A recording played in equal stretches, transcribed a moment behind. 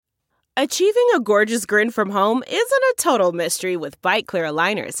Achieving a gorgeous grin from home isn't a total mystery with Byte Clear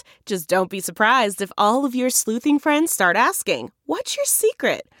aligners. Just don't be surprised if all of your sleuthing friends start asking, "What's your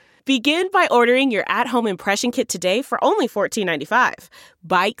secret?" Begin by ordering your at-home impression kit today for only $14.95.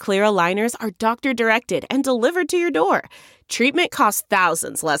 Byte Clear aligners are doctor-directed and delivered to your door. Treatment costs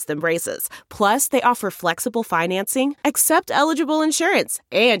thousands less than braces. Plus, they offer flexible financing, accept eligible insurance,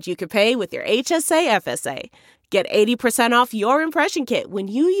 and you can pay with your HSA FSA. Get 80% off your impression kit when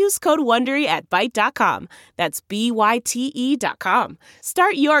you use code WONDERY at Byte.com. That's BYTE.com.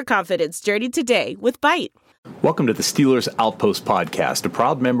 Start your confidence journey today with Byte. Welcome to the Steelers Outpost Podcast, a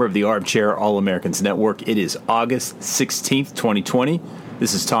proud member of the Armchair All-Americans Network. It is August 16th, 2020.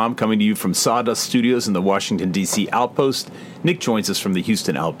 This is Tom coming to you from Sawdust Studios in the Washington, D.C. Outpost. Nick joins us from the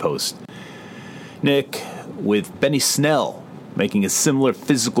Houston Outpost. Nick, with Benny Snell making a similar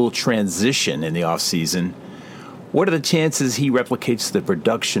physical transition in the offseason, what are the chances he replicates the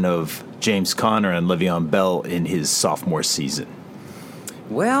production of James Conner and Le'Veon Bell in his sophomore season?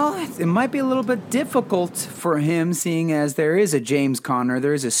 Well, it might be a little bit difficult for him, seeing as there is a James Conner,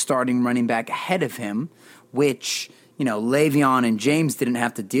 there is a starting running back ahead of him, which, you know, Le'Veon and James didn't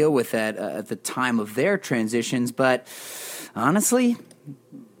have to deal with that at the time of their transitions. But honestly,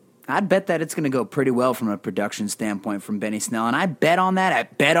 I'd bet that it's going to go pretty well from a production standpoint from Benny Snell, and I bet on that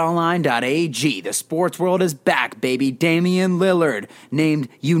at betonline.ag. The sports world is back, baby. Damian Lillard named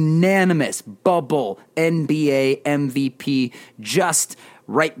unanimous bubble NBA MVP just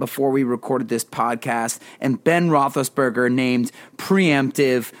right before we recorded this podcast, and Ben Roethlisberger named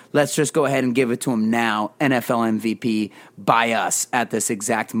preemptive, let's just go ahead and give it to him now, NFL MVP by us at this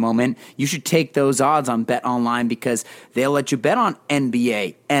exact moment. You should take those odds on BetOnline because they'll let you bet on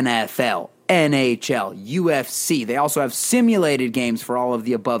NBA, NFL, NHL, UFC. They also have simulated games for all of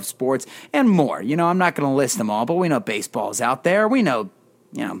the above sports and more. You know, I'm not going to list them all, but we know baseball's out there. We know,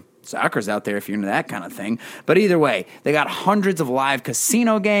 soccer's out there if you're into that kind of thing. But either way, they got hundreds of live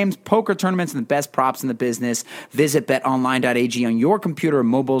casino games, poker tournaments, and the best props in the business. Visit betonline.ag on your computer or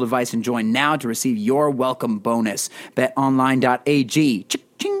mobile device and join now to receive your welcome bonus. Betonline.ag,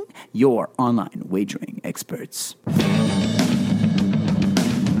 ching, your online wagering experts. Go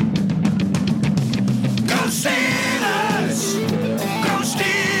Steelers! Go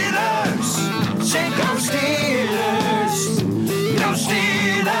Steelers! Say go Steelers! Go Steelers!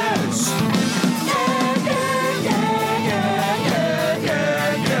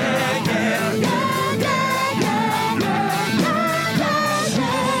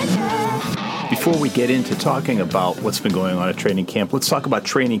 Before we get into talking about what's been going on at training camp, let's talk about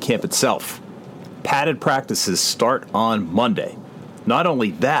training camp itself. Padded practices start on Monday. Not only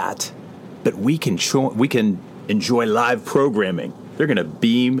that, but we can enjoy live programming. They're going to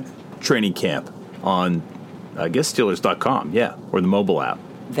beam training camp on, I guess, Steelers.com, or the mobile app.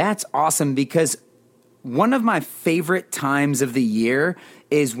 That's awesome because one of my favorite times of the year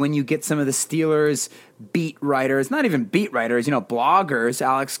is when you get some of the Steelers beat writers, not even beat writers, bloggers,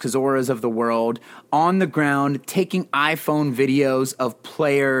 Alex Kazoras of the world, on the ground taking iPhone videos of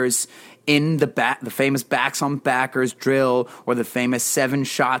players in the famous backs on backers drill or the famous 7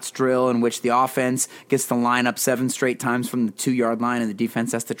 shots drill in which the offense gets to line up 7 straight times from the 2-yard line and the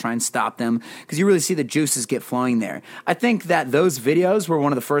defense has to try and stop them because you really see the juices get flowing there. I think that those videos were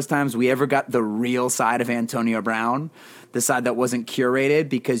one of the first times we ever got the real side of Antonio Brown, the side that wasn't curated,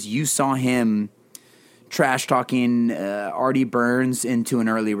 because you saw him trash-talking Artie Burns into an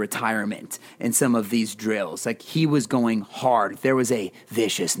early retirement in some of these drills. Like, he was going hard. There was a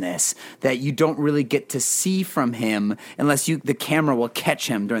viciousness that you don't really get to see from him unless the camera will catch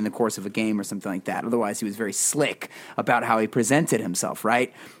him during the course of a game or something like that. Otherwise, he was very slick about how he presented himself,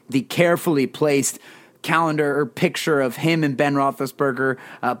 right? The carefully placed calendar or picture of him and Ben Roethlisberger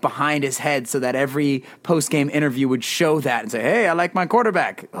behind his head so that every post-game interview would show that and say, hey, I like my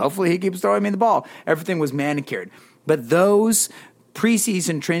quarterback. Hopefully he keeps throwing me the ball. Everything was manicured. But those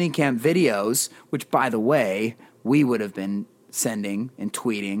preseason training camp videos, which, by the way, we would have been sending and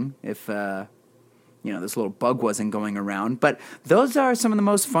tweeting if this little bug wasn't going around. But those are some of the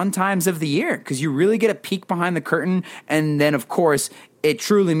most fun times of the year because you really get a peek behind the curtain. And then, of course, it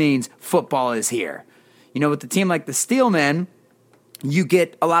truly means football is here. With a team like the Steelmen, you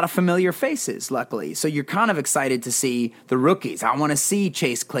get a lot of familiar faces, luckily. So you're kind of excited to see the rookies. I want to see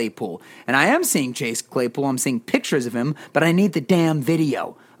Chase Claypool. And I am seeing Chase Claypool. I'm seeing pictures of him, but I need the damn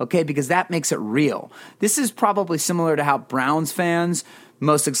video, okay? Because that makes it real. This is probably similar to how Browns fans'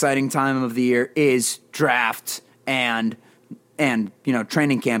 most exciting time of the year is draft and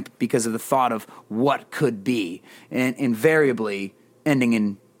training camp because of the thought of what could be, and invariably ending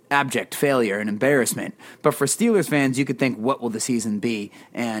in abject failure and embarrassment. But for Steelers fans, you could think, what will the season be?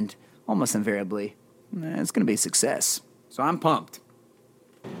 And almost invariably, it's going to be a success. So I'm pumped.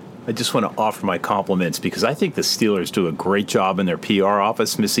 I just want to offer my compliments because I think the Steelers do a great job in their PR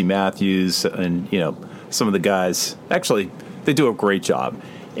office. Missy Matthews and, some of the guys, actually, they do a great job.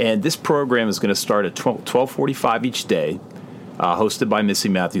 And this program is going to start at 12:45 each day, hosted by Missy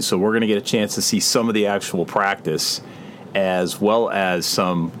Matthews. So we're going to get a chance to see some of the actual practice as well as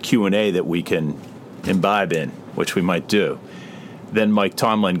some Q&A that we can imbibe in, which we might do. Then Mike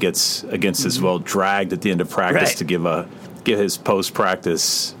Tomlin gets against his will dragged at the end of practice to give his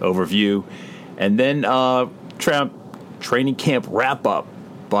post-practice overview. And then training camp wrap-up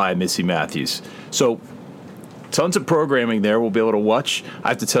by Missy Matthews. So tons of programming there we'll be able to watch. I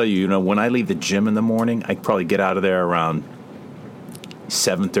have to tell you, when I leave the gym in the morning, I probably get out of there around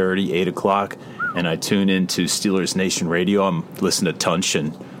 7:30, 8 o'clock, and I tune into Steelers Nation Radio. I'm listening to Tunch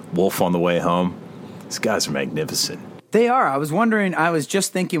and Wolf on the way home. These guys are magnificent. They are. I was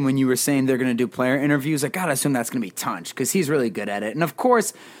just thinking when you were saying they're going to do player interviews, I got to assume that's going to be Tunch because he's really good at it. And of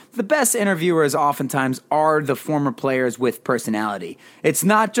course, the best interviewers oftentimes are the former players with personality. It's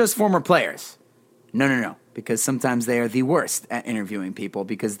not just former players. No. Because sometimes they are the worst at interviewing people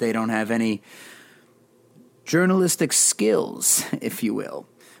because they don't have any journalistic skills, if you will.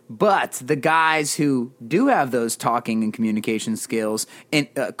 But the guys who do have those talking and communication skills, and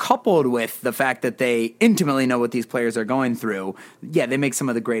coupled with the fact that they intimately know what these players are going through, they make some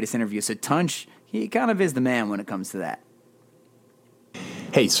of the greatest interviews. So Tunch, he kind of is the man when it comes to that.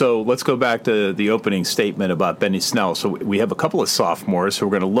 Hey, so let's go back to the opening statement about Benny Snell. So we have a couple of sophomores who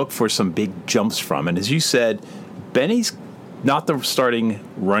we're going to look for some big jumps from. And as you said, Benny's not the starting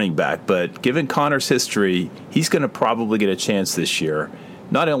running back, but given Connor's history, he's going to probably get a chance this year.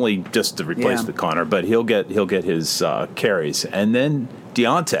 Not only just to replace with Connor, but he'll get his carries. And then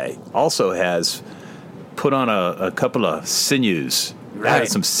Deontay also has put on a couple of sinews, added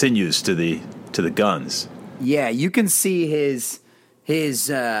some sinews to the guns. Yeah, you can see his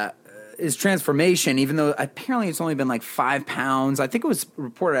transformation, even though apparently it's only been like 5 pounds. I think it was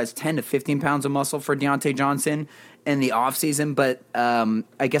reported as 10 to 15 pounds of muscle for Deontay Johnson in the offseason, but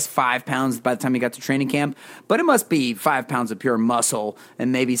I guess 5 pounds by the time he got to training camp. But it must be 5 pounds of pure muscle,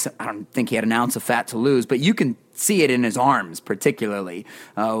 and maybe I don't think he had an ounce of fat to lose, but you can see it in his arms, particularly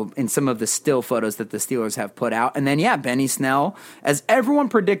in some of the still photos that the Steelers have put out. And then, Benny Snell, as everyone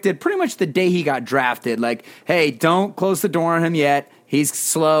predicted pretty much the day he got drafted, like, hey, don't close the door on him yet. He's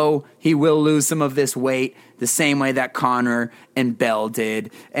slow. He will lose some of this weight the same way that Connor and Bell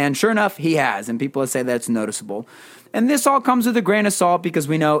did. And sure enough, he has. And people say that's noticeable. And this all comes with a grain of salt because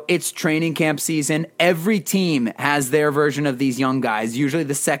we know it's training camp season. Every team has their version of these young guys, usually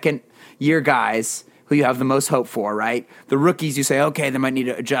the second-year guys who you have the most hope for, right? The rookies, you say, okay, they might need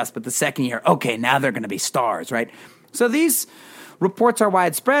to adjust. But the second year, okay, now they're going to be stars, right? So these reports are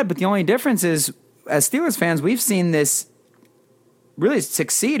widespread, but the only difference is, as Steelers fans, we've seen this really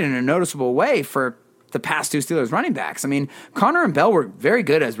succeed in a noticeable way for the past two Steelers running backs. I mean, Connor and Bell were very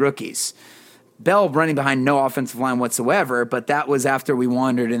good as rookies. Bell running behind no offensive line whatsoever, but that was after we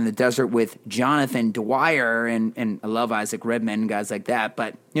wandered in the desert with Jonathan Dwyer and I love Isaac Redman and guys like that,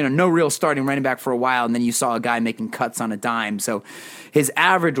 but no real starting running back for a while, and then you saw a guy making cuts on a dime. So his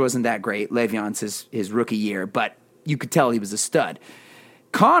average wasn't that great, Le'Veon's his rookie year, but you could tell he was a stud.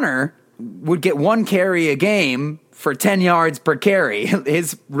 Connor would get 1 carry a game for 10 yards per carry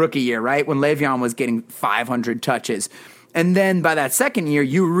his rookie year, right? When Le'Veon was getting 500 touches. And then by that second year,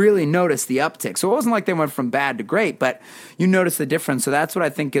 you really notice the uptick. So it wasn't like they went from bad to great, but you notice the difference. So that's what I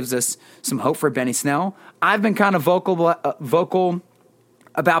think gives us some hope for Benny Snell. I've been kind of vocal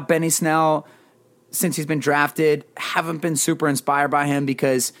about Benny Snell since he's been drafted. Haven't been super inspired by him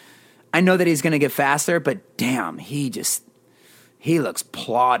because I know that he's going to get faster, but damn, he looks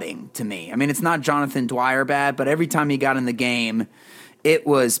plodding to me. I mean, it's not Jonathan Dwyer bad, but every time he got in the game, it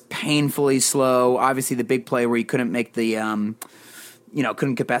was painfully slow. Obviously, the big play where he couldn't make the,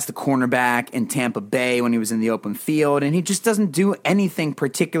 couldn't get past the cornerback in Tampa Bay when he was in the open field, and he just doesn't do anything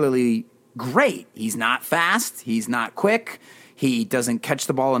particularly great. He's not fast. He's not quick. He doesn't catch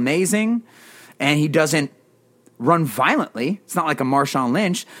the ball amazing, and he doesn't run violently. It's not like a Marshawn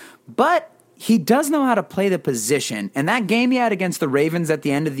Lynch, but he does know how to play the position. And that game he had against the Ravens at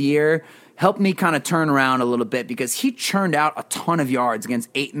the end of the year helped me kind of turn around a little bit because he churned out a ton of yards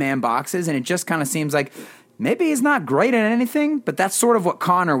against 8-man boxes, and it just kind of seems like maybe he's not great at anything, but that's sort of what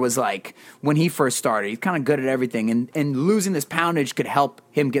Connor was like when he first started. He's kind of good at everything, and losing this poundage could help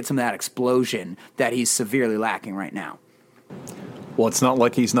him get some of that explosion that he's severely lacking right now. Well, it's not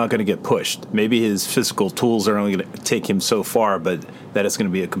like he's not going to get pushed. Maybe his physical tools are only going to take him so far, but that it's going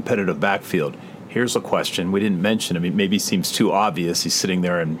to be a competitive backfield. Here's a question we didn't mention. I mean, maybe it seems too obvious. He's sitting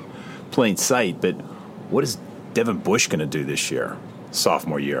there in plain sight, but what is Devin Bush going to do this year,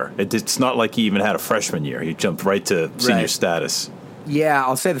 sophomore year? It's not like he even had a freshman year. He jumped right to senior status. Yeah,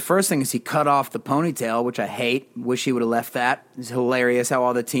 I'll say the first thing is he cut off the ponytail, which I hate. Wish he would have left that. It's hilarious how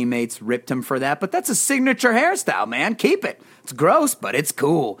all the teammates ripped him for that. But that's a signature hairstyle, man. Keep it. It's gross, but it's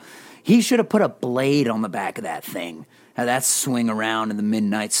cool. He should have put a blade on the back of that thing. Now that's swing around in the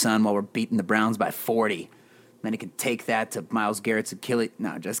midnight sun while we're beating the Browns by 40. Then he can take that to Myles Garrett's Achilles.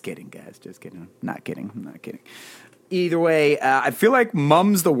 No, just kidding, guys. Just kidding. I'm not kidding. Either way, I feel like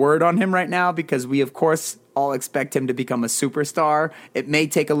mum's the word on him right now because we, of course, all expect him to become a superstar. It may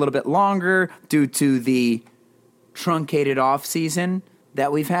take a little bit longer due to the truncated offseason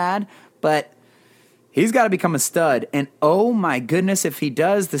that we've had, but he's got to become a stud. And oh my goodness, if he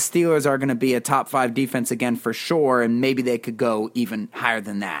does, the Steelers are going to be a top 5 defense again for sure, and maybe they could go even higher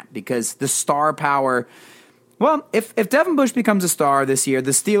than that because the star power. Well, if Devin Bush becomes a star this year,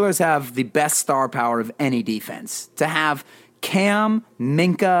 the Steelers have the best star power of any defense. To have Cam,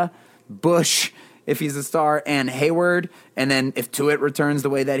 Minka, Bush, if he's a star, and Hayward, and then if Tuitt returns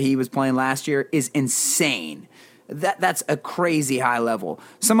the way that he was playing last year, is insane. That's a crazy high level.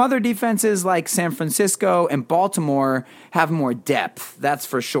 Some other defenses like San Francisco and Baltimore have more depth, that's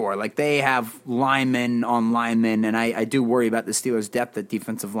for sure. Like they have linemen on linemen, and I do worry about the Steelers' depth at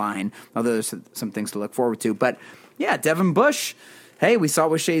defensive line, although there's some things to look forward to. But yeah, Devin Bush, hey, we saw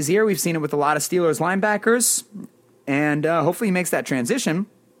it with Shazier. We've seen it with a lot of Steelers linebackers, and hopefully he makes that transition.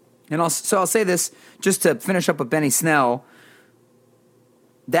 And I'll say this just to finish up with Benny Snell.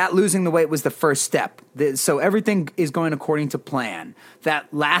 That losing the weight was the first step. So everything is going according to plan.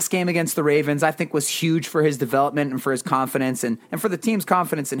 That last game against the Ravens, I think, was huge for his development and for his confidence and for the team's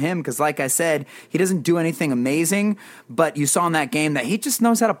confidence in him because, like I said, he doesn't do anything amazing, but you saw in that game that he just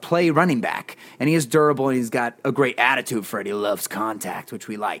knows how to play running back, and he is durable, and he's got a great attitude for it. He loves contact, which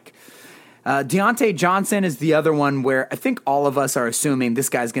we like. Deontay Johnson is the other one where I think all of us are assuming this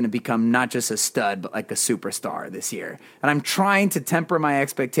guy's going to become not just a stud, but like a superstar this year. And I'm trying to temper my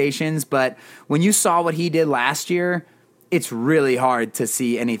expectations, but when you saw what he did last year, it's really hard to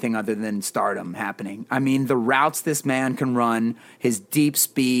see anything other than stardom happening. I mean, the routes this man can run, his deep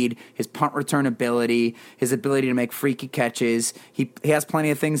speed, his punt return ability, his ability to make freaky catches. He has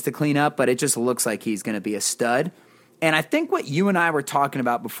plenty of things to clean up, but it just looks like he's going to be a stud. And I think what you and I were talking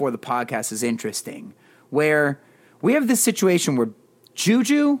about before the podcast is interesting, where we have this situation where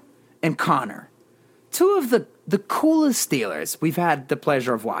Juju and Connor, two of the coolest Steelers we've had the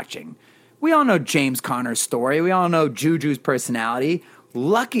pleasure of watching. We all know James Conner's story. We all know Juju's personality.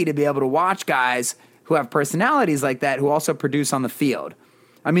 Lucky to be able to watch guys who have personalities like that who also produce on the field.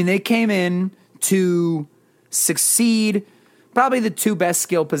 I mean, they came in to succeed. Probably the 2 best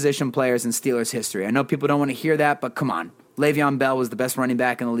skill position players in Steelers history. I know people don't want to hear that, but come on. Le'Veon Bell was the best running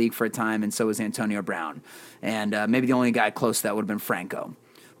back in the league for a time, and so was Antonio Brown. And maybe the only guy close to that would have been Franco,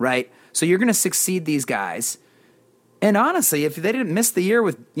 right? So you're going to succeed these guys. And honestly, if they didn't miss the year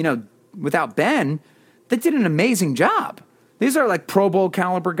without Ben, they did an amazing job. These are like Pro Bowl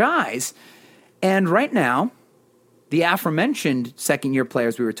caliber guys. And right now, the aforementioned second-year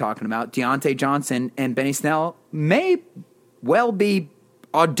players we were talking about, Deontay Johnson and Benny Snell, may well be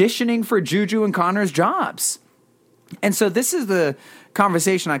auditioning for Juju and Connor's jobs. And so this is the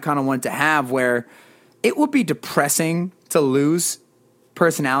conversation I kind of wanted to have where it would be depressing to lose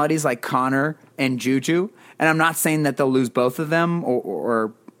personalities like Connor and Juju. And I'm not saying that they'll lose both of them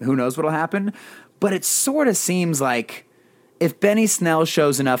or who knows what'll happen, but it sort of seems like if Benny Snell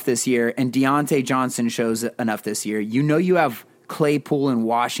shows enough this year and Deontay Johnson shows enough this year, you have Claypool and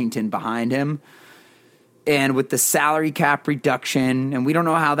Washington behind him. And with the salary cap reduction, and we don't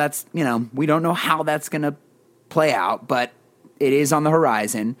know how that's going to play out, but it is on the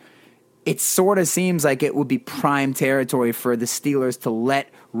horizon. It sort of seems like it would be prime territory for the Steelers to let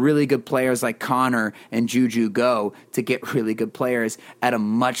really good players like Connor and Juju go to get really good players at a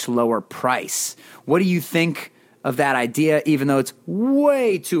much lower price. What do you think of that idea, even though it's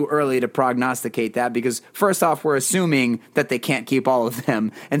way too early to prognosticate that? Because first off, we're assuming that they can't keep all of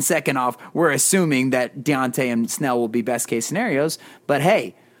them. And second off, we're assuming that Deontay and Snell will be best case scenarios. But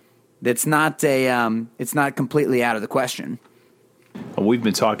hey, it's not completely out of the question. We've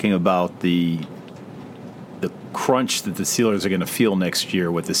been talking about the crunch that the Steelers are going to feel next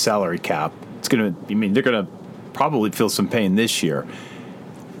year with the salary cap. They're going to probably feel some pain this year.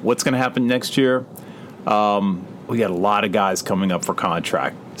 What's going to happen next year? We got a lot of guys coming up for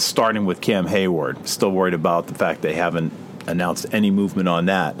contract, starting with Cam Hayward. Still worried about the fact they haven't announced any movement on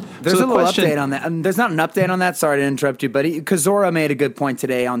that. There's a little update on that. There's not an update on that. Sorry to interrupt you, but Kozora made a good point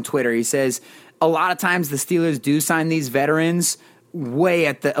today on Twitter. He says a lot of times the Steelers do sign these veterans way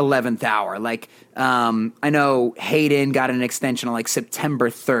at the 11th hour. Like, I know Hayden got an extension on like September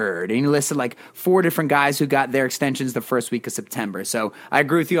 3rd, and he listed like 4 different guys who got their extensions the first week of September. So I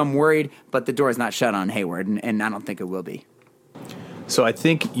agree with you. I'm worried, but the door is not shut on Hayward, and I don't think it will be. So I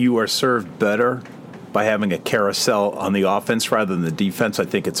think you are served better by having a carousel on the offense rather than the defense. I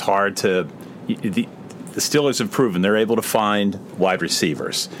think it's hard to the Steelers have proven they're able to find wide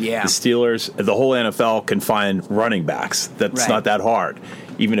receivers. Yeah. The Steelers, the whole NFL can find running backs. That's not that hard,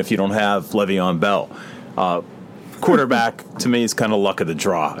 even if you don't have Le'Veon Bell. Quarterback, to me, is kind of luck of the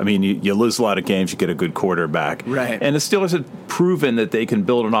draw. I mean, you lose a lot of games, you get a good quarterback. Right. And the Steelers have proven that they can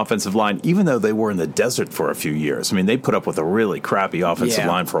build an offensive line, even though they were in the desert for a few years. I mean, they put up with a really crappy offensive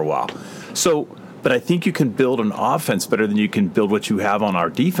line for a while. So, but I think you can build an offense better than you can build what you have on our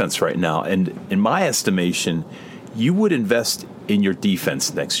defense right now. And in my estimation, you would invest in your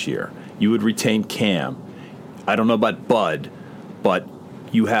defense next year. You would retain Cam. I don't know about Bud, but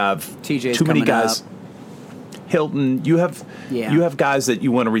you have TJ's too many guys. Up. Hilton, you have guys that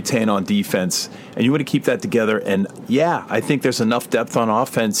you want to retain on defense, and you want to keep that together. And, I think there's enough depth on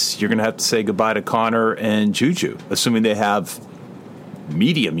offense. You're going to have to say goodbye to Connor and Juju, assuming they have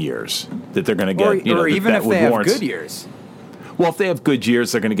medium years that they're going to get. Or even if they have good years. Well, if they have good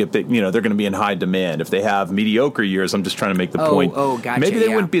years, they're going to get big. They're going to be in high demand. If they have mediocre years, I'm just trying to make the point. Gotcha. Maybe they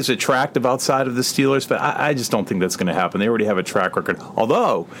wouldn't be as attractive outside of the Steelers, but I just don't think that's going to happen. They already have a track record.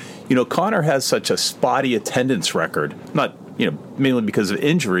 Although, Connor has such a spotty attendance record, not mainly because of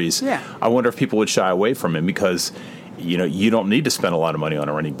injuries. Yeah. I wonder if people would shy away from him because you don't need to spend a lot of money on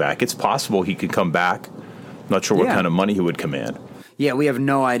a running back. It's possible he could come back. Not sure what kind of money he would command. Yeah, we have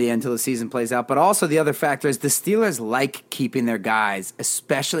no idea until the season plays out. But also the other factor is the Steelers like keeping their guys,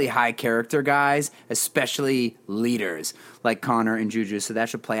 especially high-character guys, especially leaders like Connor and Juju, so that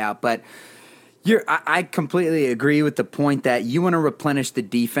should play out. But I completely agree with the point that you want to replenish the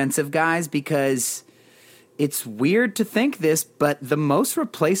defensive guys because it's weird to think this, but the most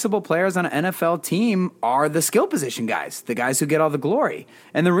replaceable players on an NFL team are the skill position guys, the guys who get all the glory.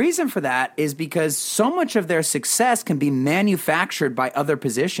 And the reason for that is because so much of their success can be manufactured by other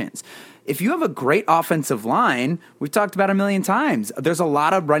positions. If you have a great offensive line, we've talked about it a million times, there's a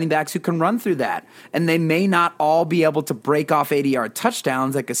lot of running backs who can run through that. And they may not all be able to break off 80-yard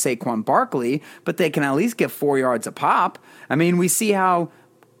touchdowns like a Saquon Barkley, but they can at least get 4 yards a pop. I mean, we see how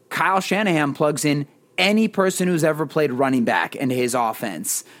Kyle Shanahan plugs in any person who's ever played running back into his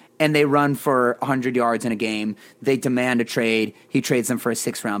offense, and they run for 100 yards in a game. They demand a trade. He trades them for a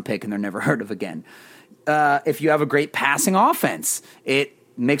 6th-round pick, and they're never heard of again. If you have a great passing offense, it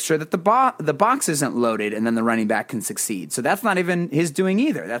makes sure that the box isn't loaded, and then the running back can succeed. So that's not even his doing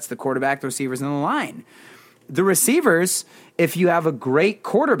either. That's the quarterback, the receivers, and the line. The receivers, if you have a great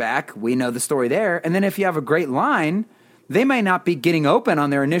quarterback, we know the story there, and then if you have a great line, they may not be getting open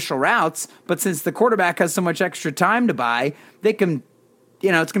on their initial routes, but since the quarterback has so much extra time to buy, they can,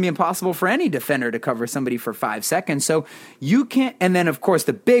 it's going to be impossible for any defender to cover somebody for 5 seconds. So you can't, and then of course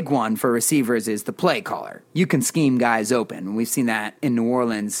the big one for receivers is the play caller. You can scheme guys open. We've seen that in New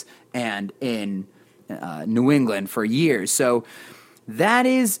Orleans and in New England for years. So that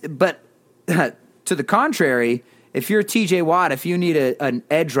is, but to the contrary, if you're TJ Watt, if you need an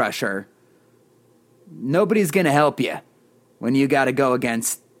edge rusher, nobody's going to help you. When you got to go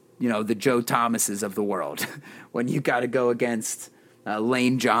against, the Joe Thomases of the world, when you got to go against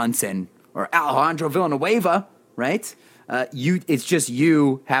Lane Johnson or Alejandro Villanueva, right? It's just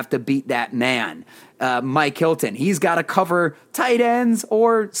you have to beat that man. Mike Hilton, he's got to cover tight ends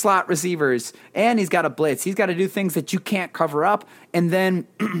or slot receivers, and he's got to blitz. He's got to do things that you can't cover up, and then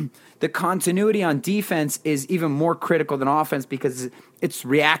the continuity on defense is even more critical than offense because it's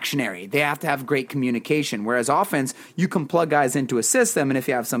reactionary. They have to have great communication, whereas offense, you can plug guys into a system, and if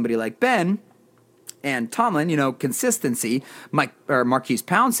you have somebody like Ben and Tomlin, consistency, Marquise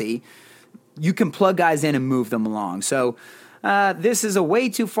Pouncey, you can plug guys in and move them along. So this is a way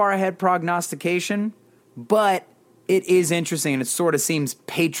too far ahead prognostication, but it is interesting, and it sort of seems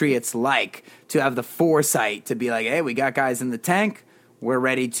Patriots-like to have the foresight to be like, hey, we got guys in the tank. We're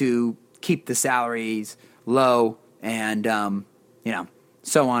ready to keep the salaries low and,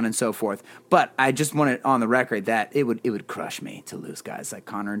 so on and so forth. But I just want it on the record that it would crush me to lose guys like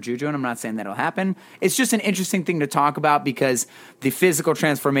Connor and Juju, and I'm not saying that'll happen. It's just an interesting thing to talk about because the physical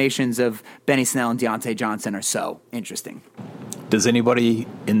transformations of Benny Snell and Deontay Johnson are so interesting. Does anybody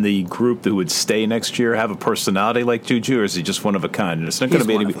in the group that would stay next year have a personality like Juju, or is he just one of a kind? It's not going to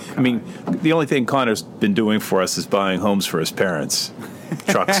be any. I mean, the only thing Connor's been doing for us is buying homes for his parents,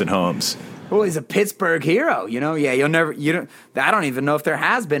 trucks and homes. Well, he's a Pittsburgh hero, Yeah, I don't even know if there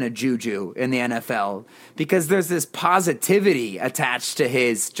has been a Juju in the NFL because there's this positivity attached to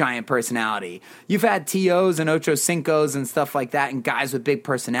his giant personality. You've had T.O.s and Ocho Cincos and stuff like that and guys with big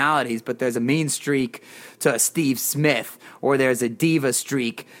personalities, but there's a mean streak to a Steve Smith or there's a diva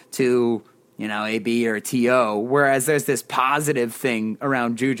streak to, AB or T.O., whereas there's this positive thing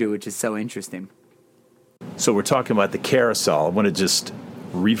around Juju, which is so interesting. So we're talking about the carousel. I want to just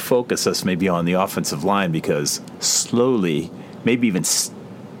refocus us maybe on the offensive line because slowly, maybe even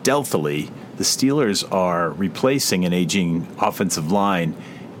stealthily, the Steelers are replacing an aging offensive line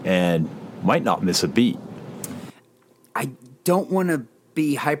and might not miss a beat. I don't want to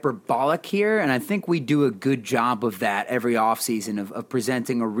be hyperbolic here, and I think we do a good job of that every offseason of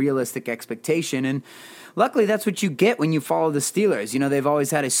presenting a realistic expectation, and luckily that's what you get when you follow the Steelers. They've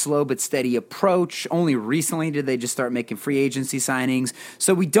always had a slow but steady approach. Only recently did they just start making free agency signings,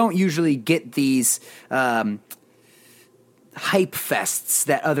 so we don't usually get these hype fests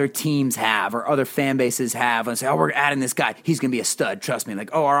that other teams have or other fan bases have and say, we're adding this guy. He's going to be a stud. Trust me.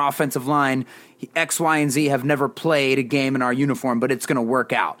 Like, our offensive line, X, Y, and Z have never played a game in our uniform, but it's going to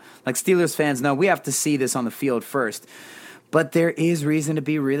work out. Like Steelers fans know we have to see this on the field first. But there is reason to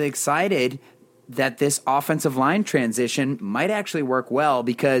be really excited that this offensive line transition might actually work well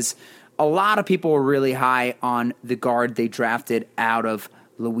because a lot of people were really high on the guard they drafted out of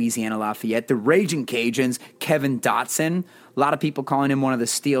Louisiana Lafayette, the Raging Cajuns, Kevin Dotson. A lot of people calling him one of the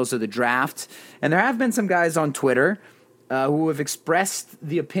steals of the draft. And there have been some guys on Twitter who have expressed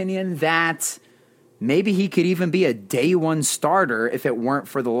the opinion that maybe he could even be a day one starter if it weren't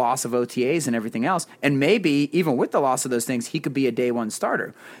for the loss of OTAs and everything else. And maybe even with the loss of those things, he could be a day one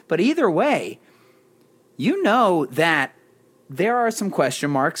starter. But either way, that there are some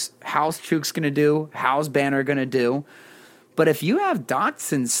question marks. How's Chooks going to do? How's Banner going to do? But if you have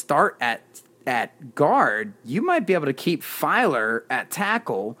Dotson start at guard, you might be able to keep Filer at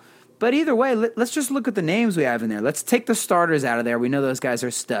tackle. But either way, let's just look at the names we have in there. Let's take the starters out of there. We know those guys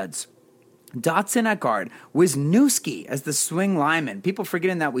are studs. Dotson at guard, Wisniewski as the swing lineman. People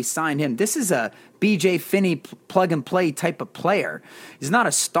forgetting that we signed him. This is a B.J. Finney plug-and-play type of player. He's not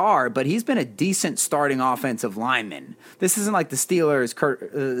a star, but he's been a decent starting offensive lineman. This isn't like the Steelers,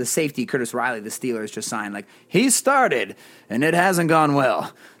 the safety Curtis Riley, the Steelers just signed. Like, he started, and it hasn't gone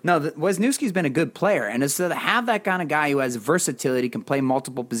well. No, Wisniewski's been a good player, and so to have that kind of guy who has versatility, can play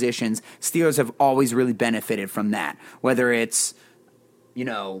multiple positions, Steelers have always really benefited from that. Whether it's,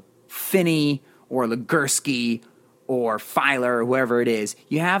 Finney or Legursky or Filer or whoever it is,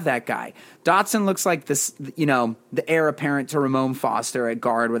 you have that guy. Dotson looks like this, the heir apparent to Ramon Foster at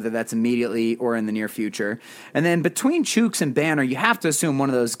guard, whether that's immediately or in the near future. And then between Chooks and Banner, you have to assume one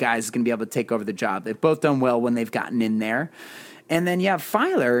of those guys is going to be able to take over the job. They've both done well when they've gotten in there. And then you have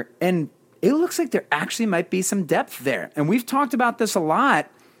Filer, and it looks like there actually might be some depth there. And we've talked about this a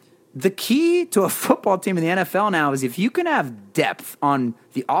lot. The key to a football team in the NFL now is if you can have depth on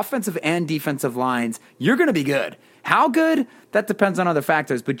the offensive and defensive lines, you're going to be good. How good? That depends on other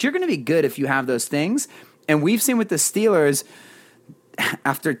factors, but you're going to be good if you have those things. And we've seen with the Steelers,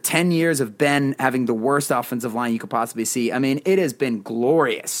 after 10 years of Ben having the worst offensive line you could possibly see, it has been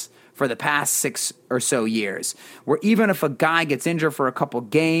glorious for the past 6 or so years, where even if a guy gets injured for a couple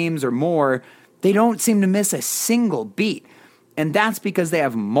games or more, they don't seem to miss a single beat. And that's because they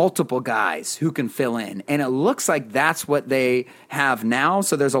have multiple guys who can fill in. And it looks like that's what they have now.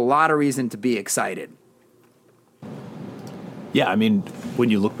 So there's a lot of reason to be excited. Yeah, when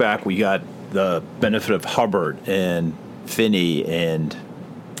you look back, we got the benefit of Hubbard and Finney and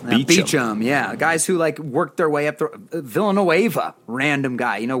Beachum, yeah. Guys who worked their way up the Villanueva, random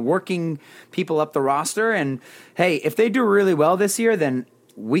guy, working people up the roster. And hey, if they do really well this year, then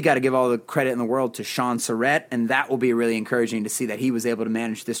we got to give all the credit in the world to Sean Surrett, and that will be really encouraging to see that he was able to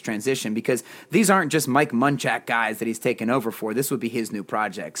manage this transition because these aren't just Mike Munchak guys that he's taken over for. This would be his new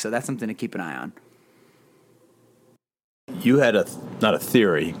project, so that's something to keep an eye on. You had not a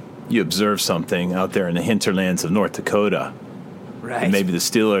theory, you observed something out there in the hinterlands of North Dakota. Right. And maybe the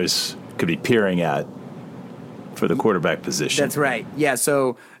Steelers could be peering at for the quarterback position. That's right. Yeah,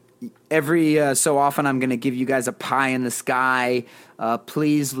 so every so often I'm going to give you guys a pie in the sky.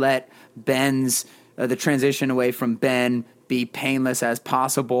 Please let Ben's the transition away from Ben be painless as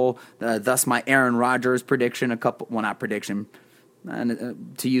possible. Thus my Aaron Rodgers prediction,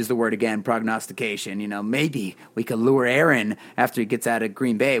 to use the word again, prognostication. Maybe we could lure Aaron after he gets out of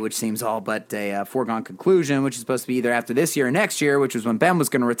Green Bay, which seems all but a foregone conclusion, which is supposed to be either after this year or next year, which was when Ben was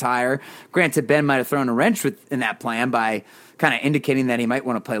going to retire. Granted, Ben might have thrown a wrench in that plan by kind of indicating that he might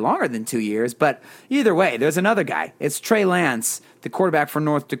want to play longer than 2 years. But either way, there's another guy. It's Trey Lance, the quarterback for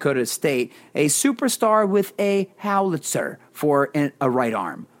North Dakota State, a superstar with a howitzer for a right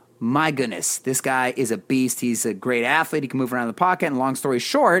arm. My goodness, this guy is a beast. He's a great athlete. He can move around the pocket. And long story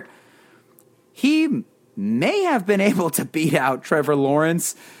short, he may have been able to beat out Trevor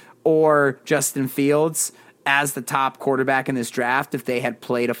Lawrence or Justin Fields as the top quarterback in this draft if they had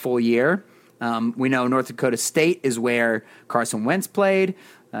played a full year. We know North Dakota State is where Carson Wentz played.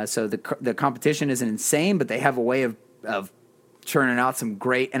 So the competition isn't insane, but they have a way of churning out some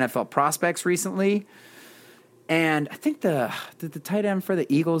great NFL prospects recently. And I think did the tight end for the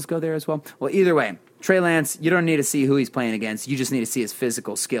Eagles go there as well? Well, either way, Trey Lance, you don't need to see who he's playing against. You just need to see his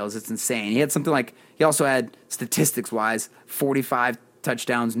physical skills. It's insane. He also had, statistics-wise, 45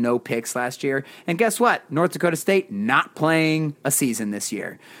 touchdowns, no picks last year. And guess what? North Dakota State not playing a season this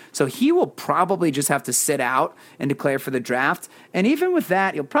year. So he will probably just have to sit out and declare for the draft. And even with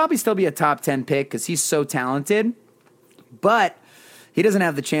that, he'll probably still be a top 10 pick because he's so talented. But he doesn't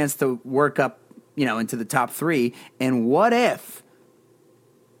have the chance to work up into the top 3. And what if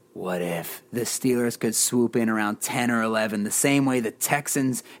the Steelers could swoop in around 10 or 11, the same way the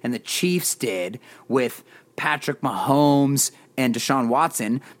Texans and the Chiefs did with Patrick Mahomes and Deshaun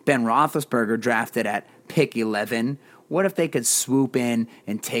Watson, Ben Roethlisberger drafted at pick 11. What if they could swoop in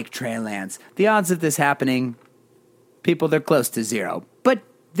and take Trey Lance? The odds of this happening, people, they're close to 0. But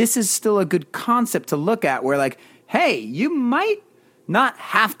this is still a good concept to look at where, hey, you might not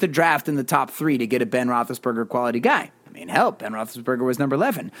have to draft in the top 3 to get a Ben Roethlisberger quality guy. I mean, hell, Ben Roethlisberger was number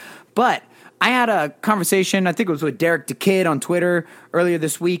 11. But I had a conversation, I think it was with Derek DeKid on Twitter earlier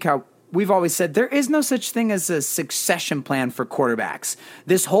this week, how we've always said there is no such thing as a succession plan for quarterbacks.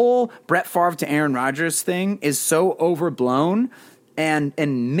 This whole Brett Favre to Aaron Rodgers thing is so overblown and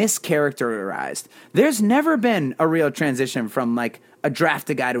mischaracterized. There's never been a real transition from a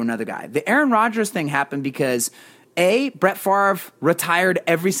drafted guy to another guy. The Aaron Rodgers thing happened because Brett Favre retired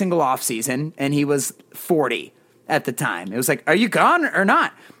every single offseason, and he was 40 at the time. It was are you gone or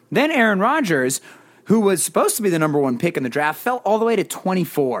not? Then Aaron Rodgers, who was supposed to be the number 1 pick in the draft, fell all the way to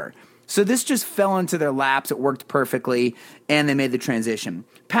 24. So this just fell into their laps. It worked perfectly, and they made the transition.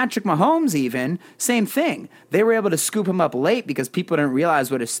 Patrick Mahomes even, same thing. They were able to scoop him up late because people didn't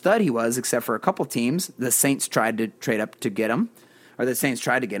realize what a stud he was, except for a couple teams. The Saints tried to trade up to get him, or the Saints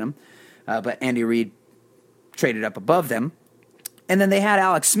tried to get him, but Andy Reid traded up above them. And then they had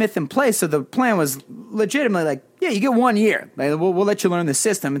Alex Smith in place, so the plan was legitimately yeah, you get 1 year. We'll let you learn the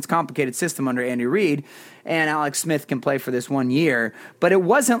system. It's a complicated system under Andy Reid, and Alex Smith can play for this 1 year. But it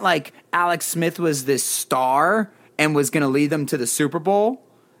wasn't like Alex Smith was this star and was going to lead them to the Super Bowl,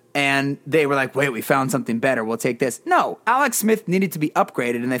 and they were wait, we found something better. We'll take this. No, Alex Smith needed to be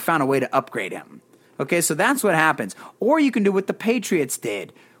upgraded, and they found a way to upgrade him. Okay, so that's what happens. Or you can do what the Patriots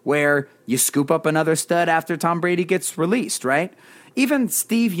did, where you scoop up another stud after Tom Brady gets released, right? Even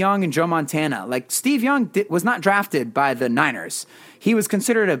Steve Young and Joe Montana. Steve Young was not drafted by the Niners. He was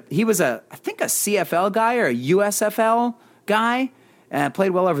considered I think a CFL guy or a USFL guy.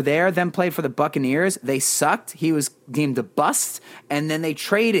 Played well over there, then played for the Buccaneers. They sucked. He was deemed a bust. And then they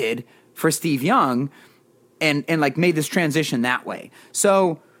traded for Steve Young and made this transition that way.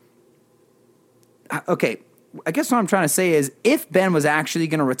 So, okay, I guess what I'm trying to say is if Ben was actually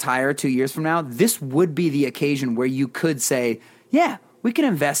going to retire 2 years from now, this would be the occasion where you could say, yeah, we can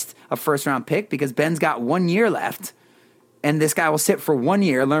invest a first-round pick because Ben's got 1 year left, and this guy will sit for 1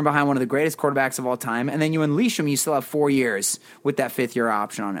 year, learn behind one of the greatest quarterbacks of all time, and then you unleash him, you still have 4 years with that fifth-year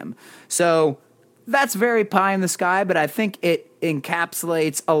option on him. So that's very pie in the sky, but I think it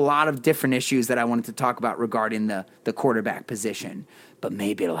encapsulates a lot of different issues that I wanted to talk about regarding the quarterback position. But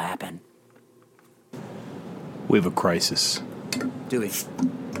maybe it'll happen. We have a crisis. Do we?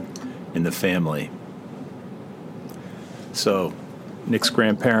 In the family. So, Nick's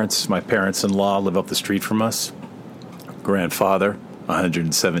grandparents, my parents-in-law, live up the street from us. Grandfather,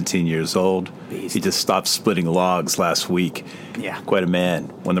 117 years old. Beast. He just stopped splitting logs last week. Yeah. Quite a man.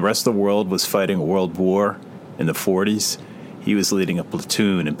 When the rest of the world was fighting a world war in the 40s, he was leading a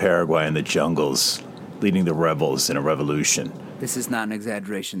platoon in Paraguay in the jungles, leading the rebels in a revolution. This is not an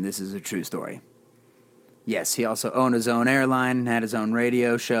exaggeration. This is a true story. Yes, he also owned his own airline, had his own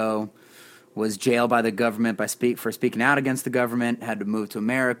radio show, was jailed by the government for speaking out against the government, had to move to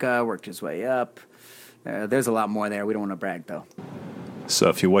America, worked his way up. There's a lot more there. We don't want to brag, though. So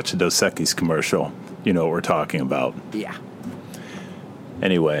if you watch a Dos Equis commercial, you know what we're talking about. Yeah.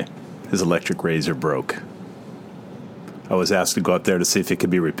 Anyway, his electric razor broke. I was asked to go up there to see if it could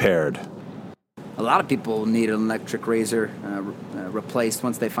be repaired. A lot of people need an electric razor replaced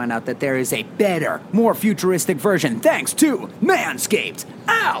once they find out that there is a better, more futuristic version thanks to Manscaped.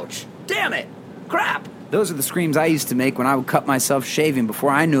 Ouch! Damn it! Crap! Those are the screams I used to make when I would cut myself shaving before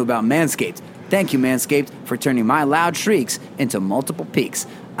I knew about Manscaped. Thank you, Manscaped, for turning my loud shrieks into multiple peaks.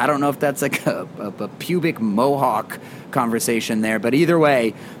 I don't know if that's like a pubic mohawk conversation there, but either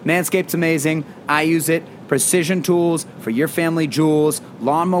way, Manscaped's amazing. I use it. Precision tools for your family jewels.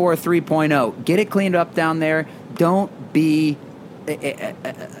 Lawnmower 3.0. Get it cleaned up down there. Don't be a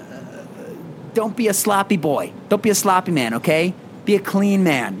sloppy boy. Don't be a sloppy man, okay? Be a clean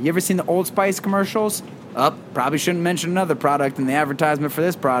man. You ever seen the Old Spice commercials? Probably shouldn't mention another product in the advertisement for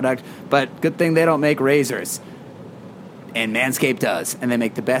this product, but good thing they don't make razors. And Manscaped does, and they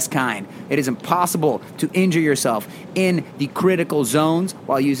make the best kind. It is impossible to injure yourself in the critical zones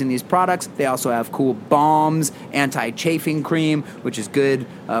while using these products. They also have cool balms, anti-chafing cream, which is good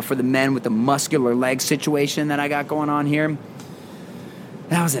for the men with the muscular leg situation that I got going on here.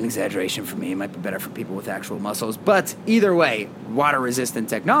 That was an exaggeration for me. It might be better for people with actual muscles. But either way, water-resistant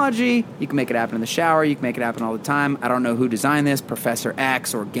technology. You can make it happen in the shower. You can make it happen all the time. I don't know who designed this, Professor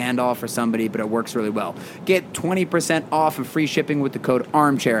X or Gandalf or somebody, but it works really well. Get 20% off and free shipping with the code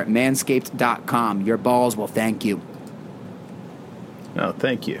armchair at manscaped.com. Your balls will thank you. Oh,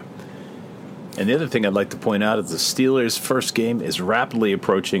 thank you. And the other thing I'd like to point out is the Steelers' first game is rapidly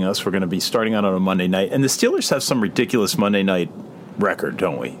approaching us. We're going to be starting out on a Monday night. And the Steelers have some ridiculous Monday night record,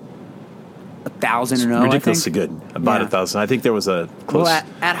 don't we? 1,000-0, ridiculously good. About 1,000. I think there was a close. Well,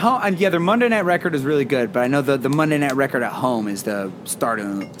 at home, their Monday night record is really good, but I know the Monday night record at home is the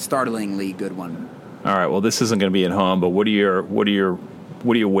startlingly good one. All right. Well, this isn't going to be at home, but what are you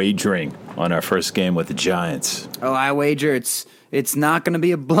wagering on our first game with the Giants? Oh, I wager it's not going to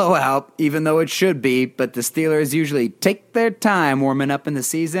be a blowout, even though it should be. But the Steelers usually take their time warming up in the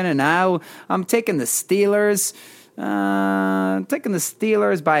season, and I'm taking the Steelers. Taking the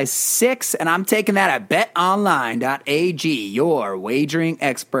Steelers by 6, and I'm taking that at betonline.ag, your wagering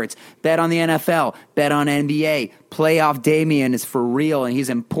experts. Bet on the NFL, bet on NBA. Playoff Damian is for real, and he's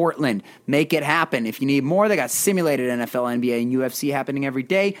in Portland. Make it happen. If you need more, they got simulated NFL, NBA, and UFC happening every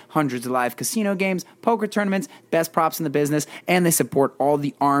day, hundreds of live casino games, poker tournaments, best props in the business, and they support all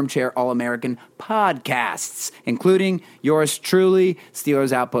the Armchair All-American podcasts, including yours truly,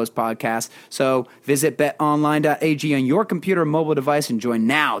 Steelers Outpost podcast. So visit betonline.ag on your computer or mobile device and join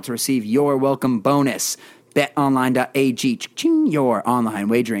now to receive your welcome bonus. BetOnline.ag, your online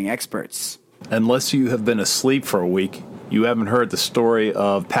wagering experts. Unless you have been asleep for a week, you haven't heard the story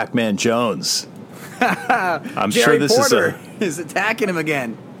of Pac-Man Jones. I'm Jerry sure this Porter is attacking him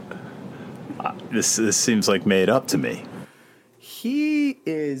again. This seems like made up to me. He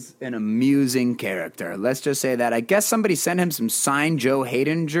is an amusing character. Let's just say that. I guess somebody sent him some signed Joe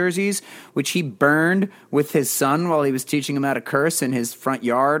Hayden jerseys, which he burned with his son while he was teaching him how to curse in his front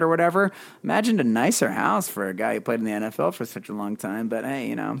yard or whatever. Imagine a nicer house for a guy who played in the NFL for such a long time. But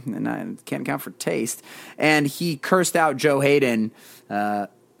hey, and I can't count for taste. And he cursed out Joe Hayden.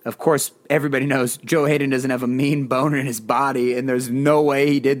 Of course, everybody knows Joe Hayden doesn't have a mean bone in his body, and there's no way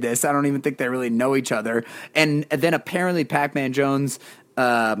he did this. I don't even think they really know each other. And then apparently Pac-Man Jones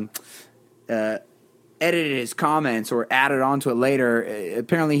edited his comments or added onto it later.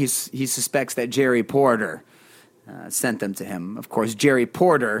 Apparently he suspects that Jerry Porter sent them to him. Of course, Jerry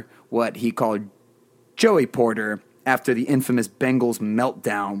Porter, what he called Joey Porter, after the infamous Bengals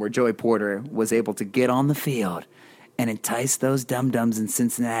meltdown where Joey Porter was able to get on the field and entice those dum-dums in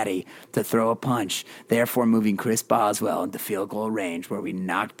Cincinnati to throw a punch, therefore moving Chris Boswell into field goal range where we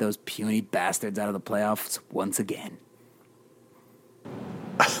knocked those puny bastards out of the playoffs once again.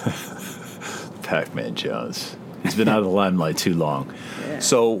 Pac-Man Jones. He's been out of the limelight too long. Yeah.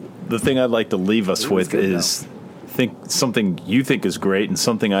 So the thing I'd like to leave us with is something you think is great and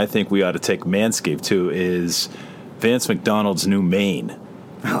something I think we ought to take Manscaped to is Vance McDonald's new mane.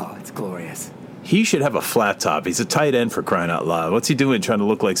 Oh, it's glorious. He should have a flat top. He's a tight end for crying out loud. What's he doing trying to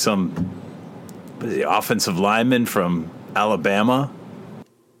look like some offensive lineman from Alabama?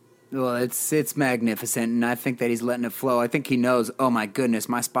 Well, it's magnificent, and I think that he's letting it flow. I think he knows, oh my goodness,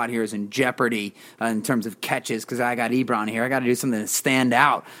 my spot here is in jeopardy in terms of catches because I got Ebron here. I got to do something to stand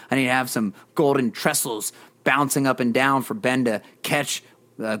out. I need to have some golden trestles bouncing up and down for Ben to catch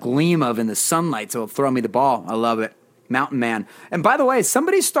a gleam of in the sunlight, so he'll throw me the ball. I love it. Mountain Man. And by the way,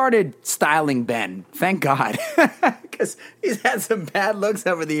 somebody started styling Ben. Thank God. Because he's had some bad looks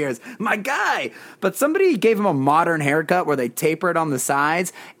over the years. My guy. But somebody gave him a modern haircut where they taper it on the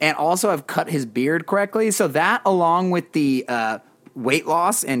sides and also have cut his beard correctly. So that, along with the weight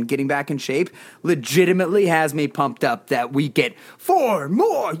loss and getting back in shape legitimately has me pumped up that we get 4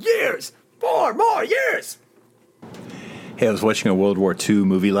 more years. 4 more years. Hey, I was watching a World War II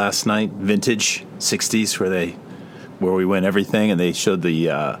movie last night, vintage 60s, where we win everything, and they showed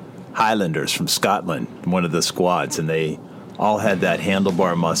the Highlanders from Scotland, one of the squads, and they all had that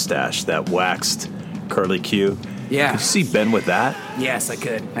handlebar mustache, that waxed curly Q. Yeah. Could you see Ben with that? Yes, I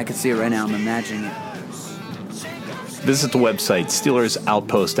could. I could see it right now. I'm imagining it. Visit the website,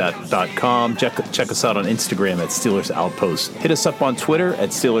 SteelersOutpost.com. Check us out on Instagram at SteelersOutpost. Hit us up on Twitter at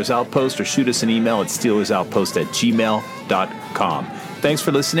SteelersOutpost or shoot us an email at SteelersOutpost@gmail.com. Thanks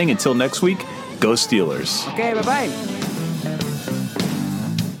for listening. Until next week, go Steelers. Okay, bye-bye.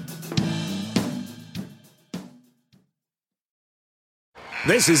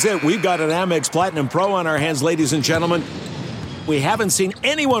 This is it. We've got an Amex Platinum Pro on our hands, ladies and gentlemen. We haven't seen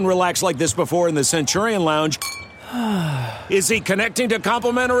anyone relax like this before in the Centurion Lounge. Is he connecting to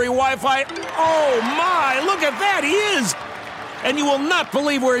complimentary Wi-Fi? Oh, my! Look at that! He is! And you will not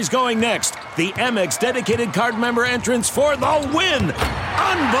believe where he's going next. The Amex dedicated card member entrance for the win!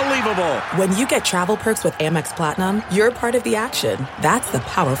 Unbelievable! When you get travel perks with Amex Platinum, you're part of the action. That's the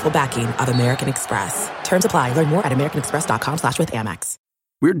powerful backing of American Express. Terms apply. Learn more at americanexpress.com/withAmex.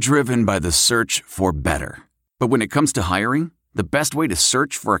 We're driven by the search for better. But when it comes to hiring, the best way to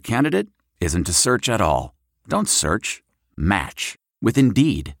search for a candidate isn't to search at all. Don't search. Match. With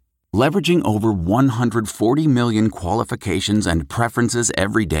Indeed. Leveraging over 140 million qualifications and preferences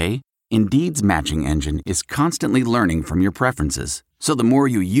every day, Indeed's matching engine is constantly learning from your preferences. So the more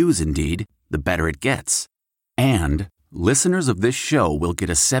you use Indeed, the better it gets. And listeners of this show will get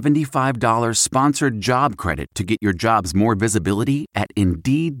a $75 sponsored job credit to get your jobs more visibility at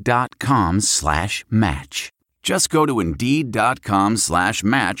Indeed.com/match. Just go to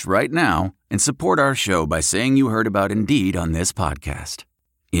Indeed.com/match right now and support our show by saying you heard about Indeed on this podcast.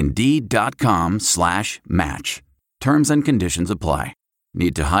 Indeed.com/match. Terms and conditions apply.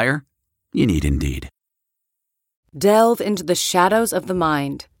 Need to hire? You need Indeed. Delve into the shadows of the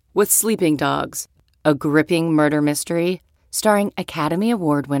mind with Sleeping Dogs, a gripping murder mystery starring Academy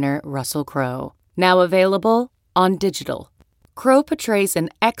Award winner Russell Crowe. Now available on digital. Crowe portrays an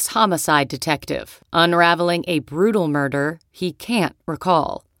ex-homicide detective unraveling a brutal murder he can't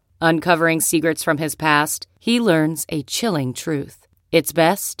recall. Uncovering secrets from his past, he learns a chilling truth. It's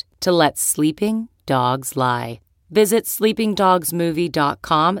best to let sleeping dogs lie. Visit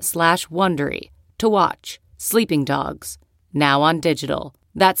sleepingdogsmovie.com/Wondery to watch Sleeping Dogs, now on digital.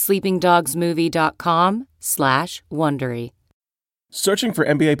 That's sleepingdogsmovie.com/Wondery. Searching for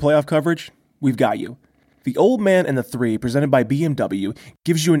NBA playoff coverage? We've got you. The Old Man and the Three, presented by BMW,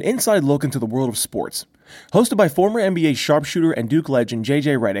 gives you an inside look into the world of sports. Hosted by former NBA sharpshooter and Duke legend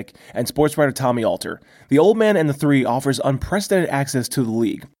J.J. Redick and sports writer Tommy Alter, The Old Man and the Three offers unprecedented access to the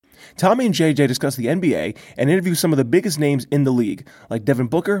league. Tommy and J.J. discuss the NBA and interview some of the biggest names in the league, like Devin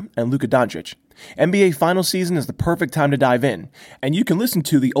Booker and Luka Doncic. NBA final season is the perfect time to dive in, and you can listen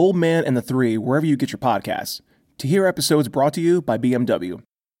to The Old Man and the Three wherever you get your podcasts. To hear episodes brought to you by BMW.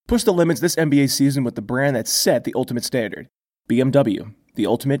 Push the limits this NBA season with the brand that set the ultimate standard. BMW, the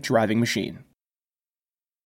ultimate driving machine.